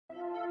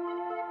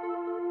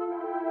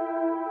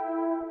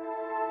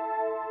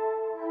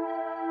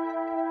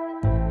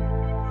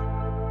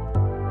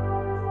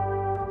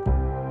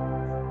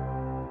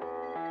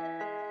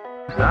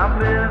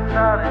Stop it, it's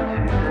not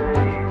in 2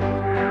 days.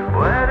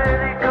 Where did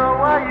it go?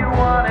 Why you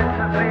want it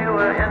to be?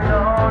 Where you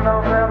know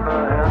November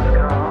has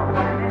gone.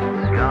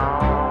 It's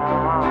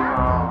gone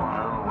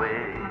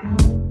away.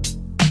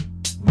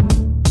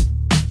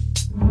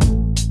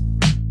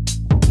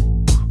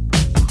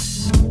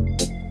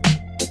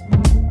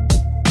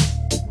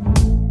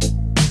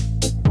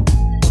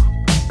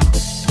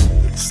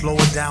 Slow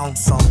it down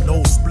some,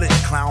 no split,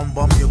 clown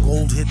bum. Your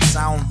gold hit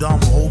sound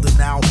dumb, hold it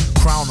now,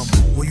 crown them.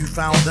 Where you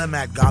found them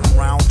at, got them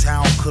round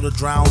town. Could've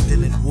drowned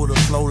in it, would've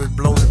floated,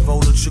 bloated,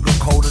 voted, sugar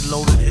coated,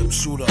 loaded, hip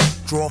shooter.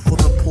 Draw for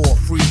the poor,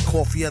 free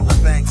coffee at the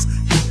banks.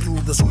 Hit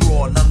through the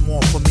scrawl, none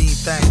more for me,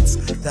 thanks.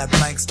 That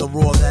blanks the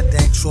roar, that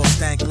dank sure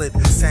stank lit.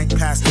 Sank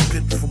past the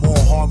pit for more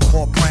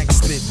hardcore prank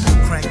spit.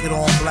 Crank it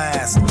on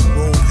blast,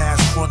 roll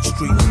past Front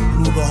Street.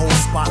 Blew the whole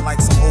spot like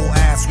some old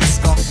ass with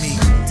skunk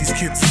meat. These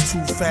kids is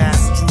too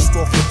fast, juiced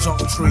off a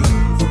junk tree.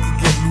 Who could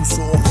get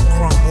looser off a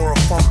crunk or a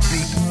funk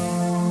beat?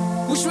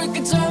 Wish we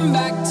could turn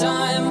back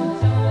time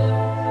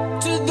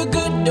to the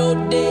good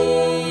old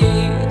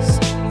days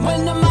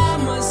when the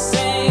mama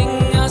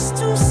sang us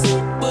to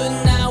sleep, but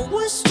now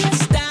we're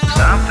stressed out.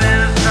 Stop it,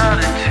 it's not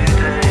in 2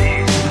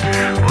 days.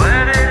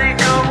 Where did it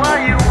go? Why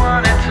you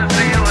want it to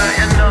be? Where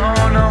you know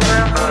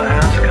November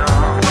has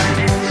gone.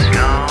 It's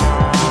gone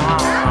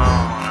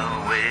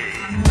away.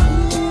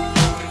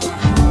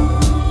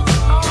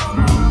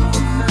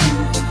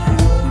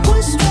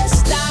 We're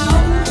stressed out.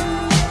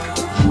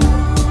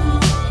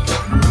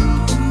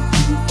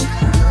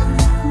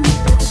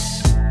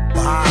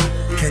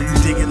 Can you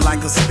dig it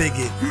like a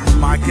spigot?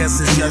 My guess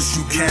is yes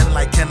you can,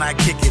 like can I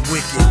kick it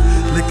wicked?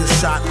 Lick a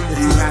shot if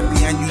you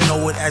happy and you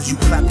know it, as you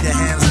clap your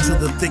hands to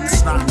the thick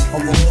snot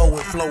of a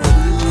poet flowing.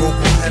 Broke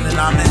pen and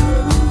I'm in,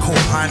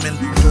 cold hymen,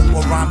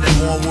 dope rhyming,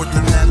 more worth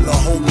than the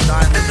whole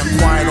diamond.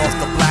 Acquired off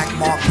the black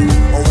market,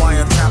 a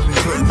wire tapping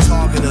couldn't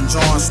target, a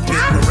jar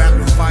spit, the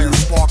rapid fire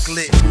spark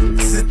lit.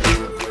 Sit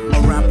a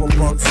rapper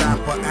bug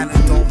zapper, and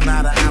it don't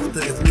matter after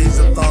if he's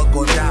a thug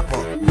or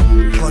dapper.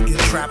 Plug in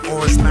trap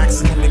or it's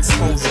maximum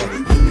exposure.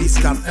 The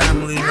beast got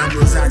family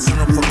members asking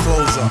them for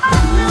closure.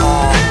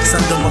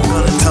 Send them a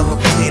gun and tell them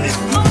clean it.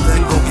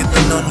 Then go get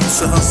the nun who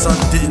said her son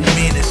didn't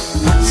mean it.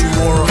 She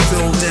wore a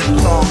filled-in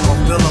thong from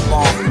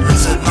Billabong and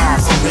said, nah,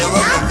 for real,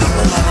 the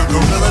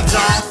Gorilla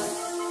John.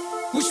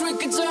 Wish we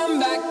could turn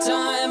back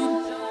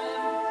time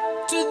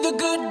to the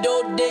good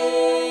old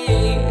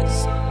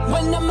days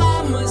when the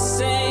mama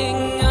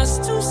sang us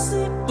to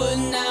sleep, but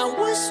now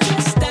we're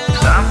stressed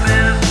out. Stop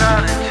it, it's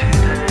not in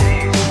 2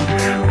 days.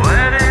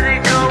 Where did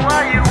it go?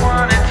 Why you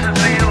want it to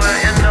be? Where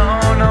you know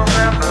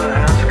November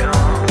has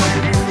gone.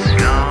 It's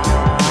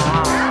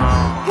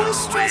gone. We're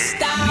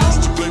stressed out.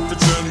 Used to play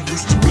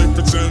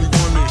pretend,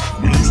 bunny.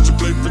 We used to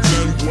play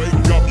pretend,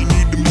 wake up, you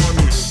need the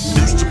money.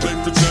 Used to play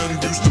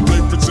pretend,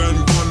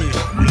 bunny.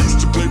 We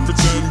used to play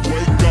pretend,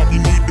 wake up, you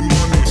need the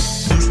money.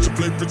 Used to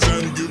play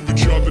pretend, give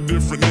each other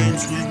different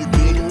names. We would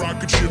build a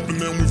rocket ship and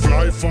then we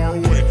fly far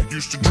away.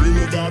 Used to dream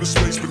about a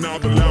space, but now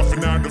they're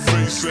laughing at the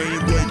face,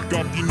 saying, wake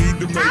up, you need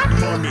to make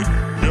money.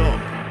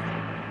 Yeah.